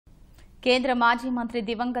కేంద్ర మాజీ మంత్రి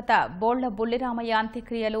దివంగత బోళ్ల బుల్లి రామయ్య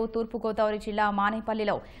అంత్యక్రియలు తూర్పు గోదావరి జిల్లా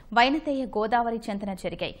మానేపల్లిలో వైనతేయ గోదావరి చెంతన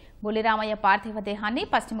జరిగాయి. బుల్లి రామయ్య పార్థివ దేహాన్ని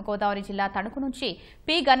పశ్చిమ గోదావరి జిల్లా తణుకు నుంచి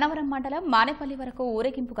పి గన్నవరం మండలం మానేపల్లి వరకు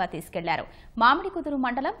ఊరేగింపుగా తీసుకెళ్లారు. మామిడికుదురు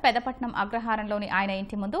మండలం పెదపట్నం అగ్రహారంలోని ఆయన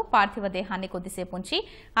ఇంటి ముందు పార్థివ దేహాన్ని కొద్దిసేపు ఉంచి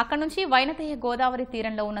అక్కడి నుంచి వైనతేయ గోదావరి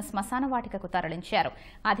తీరంలో ఉన్న శ్మశాన వాటికకు తరలించారు.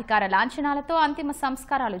 అధికార లాంఛనాలతో అంతిమ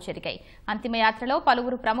సంస్కారాలు జరిగాయి. అంతిమయాత్రలో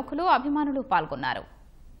పలువురు ప్రముఖులు, అభిమానులు పాల్గొన్నారు.